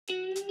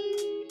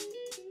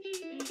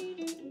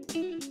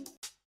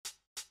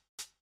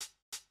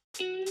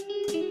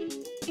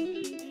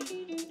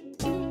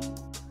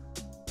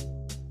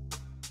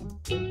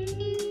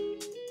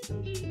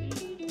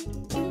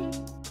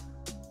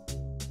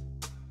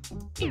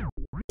The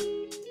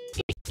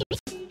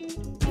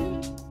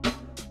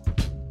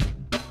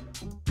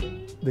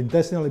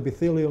intestinal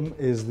epithelium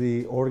is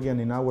the organ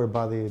in our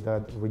body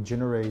that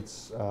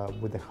regenerates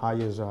with the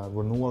highest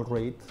renewal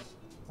rate.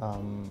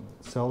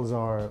 Cells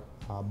are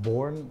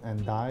born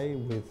and die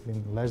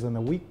within less than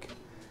a week,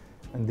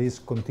 and this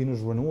continuous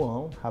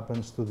renewal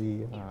happens to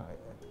the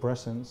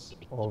presence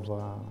of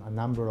a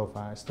number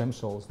of stem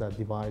cells that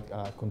divide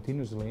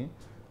continuously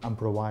and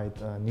provide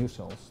new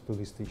cells to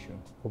this tissue.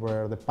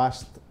 Over the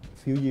past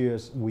few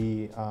years,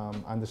 we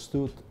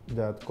understood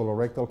that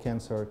colorectal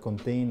cancer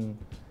contains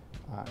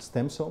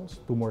stem cells,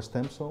 tumor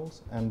stem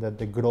cells, and that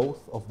the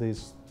growth of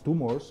these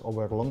tumors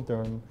over long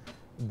term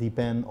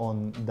depend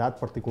on that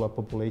particular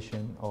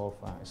population of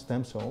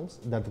stem cells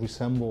that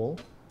resemble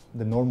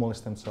the normal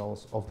stem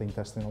cells of the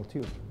intestinal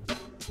tube.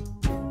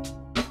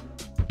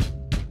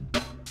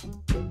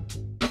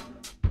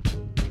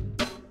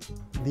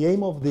 The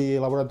aim of the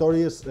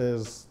laboratory is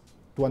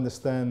to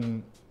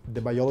understand the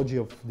biology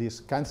of these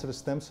cancer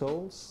stem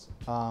cells,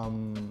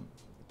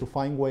 to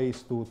find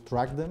ways to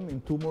track them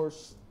in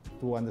tumors,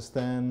 to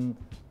understand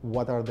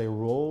what are their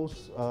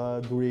roles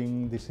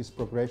during disease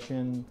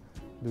progression,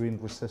 during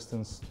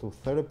resistance to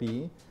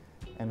therapy,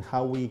 and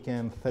how we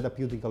can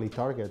therapeutically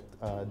target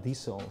these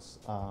cells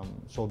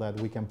so that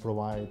we can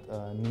provide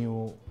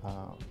new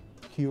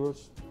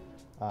cures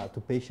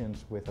to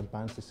patients with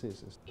advanced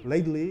diseases.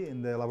 Lately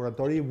in the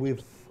laboratory we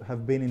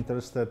have been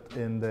interested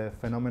in the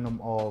phenomenon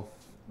of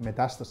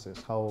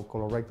metastasis, how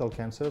colorectal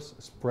cancers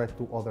spread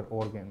to other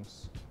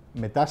organs.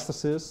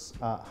 Metastasis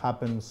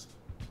happens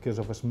because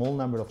of a small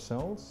number of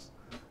cells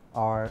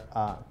are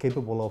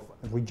capable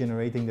of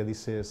regenerating the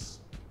disease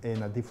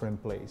in a different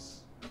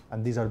place,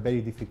 and these are very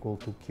difficult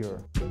to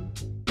cure.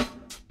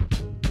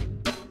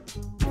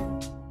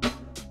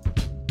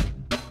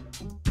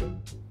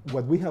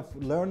 What we have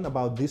learned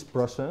about this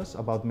process,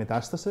 about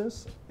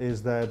metastasis,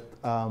 is that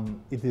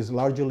it is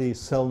largely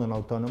cell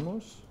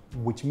non-autonomous,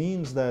 which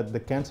means that the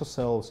cancer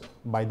cells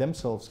by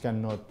themselves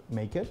cannot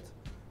make it,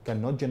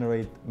 cannot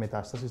generate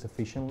metastasis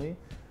efficiently,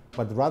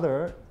 but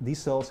rather these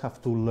cells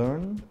have to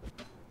learn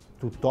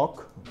to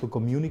talk, to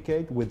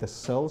communicate with the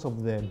cells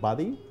of the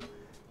body,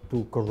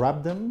 to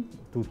corrupt them,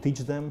 to teach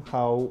them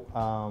how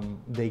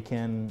they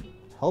can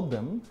help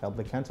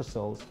the cancer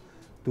cells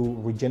to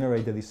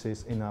regenerate the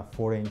disease in a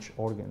 4-inch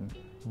organ.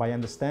 By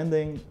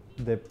understanding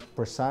the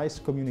precise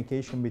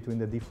communication between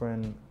the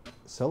different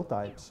cell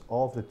types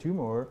of the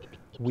tumor,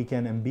 we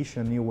can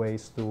envision new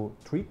ways to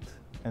treat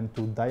and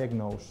to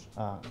diagnose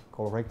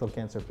colorectal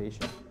cancer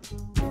patients.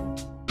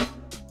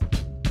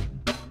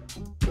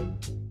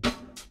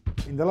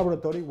 In the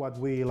laboratory, what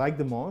we like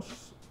the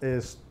most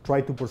is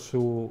try to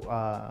pursue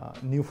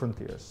new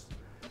frontiers.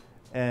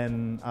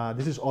 And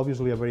this is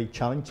obviously a very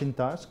challenging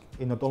task.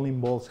 It not only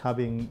involves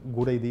having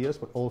good ideas,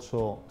 but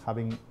also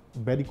having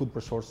very good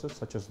resources,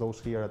 such as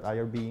those here at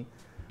IRB,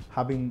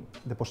 having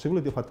the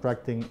possibility of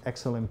attracting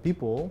excellent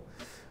people,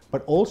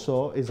 but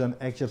also is an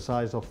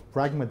exercise of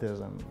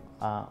pragmatism.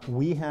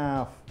 We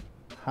have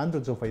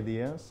hundreds of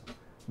ideas,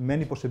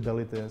 many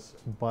possibilities,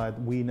 but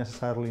we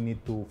necessarily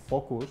need to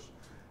focus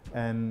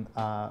and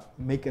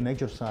make an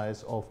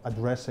exercise of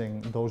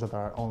addressing those that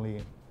are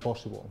only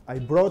possible. I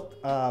brought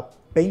a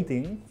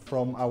painting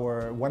from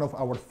one of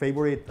our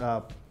favorite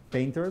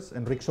painters,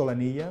 Enric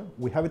Solanilla.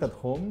 We have it at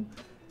home.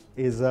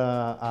 It's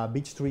a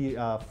beech tree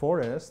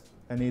forest,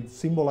 and it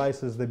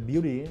symbolizes the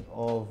beauty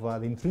of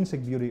the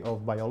intrinsic beauty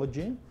of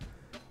biology,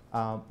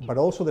 but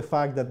also the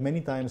fact that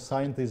many times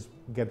scientists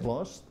get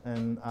lost,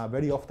 and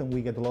very often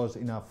we get lost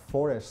in a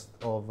forest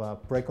of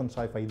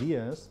preconceived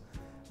ideas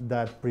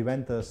that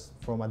prevent us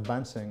from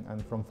advancing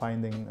and from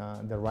finding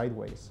the right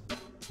ways.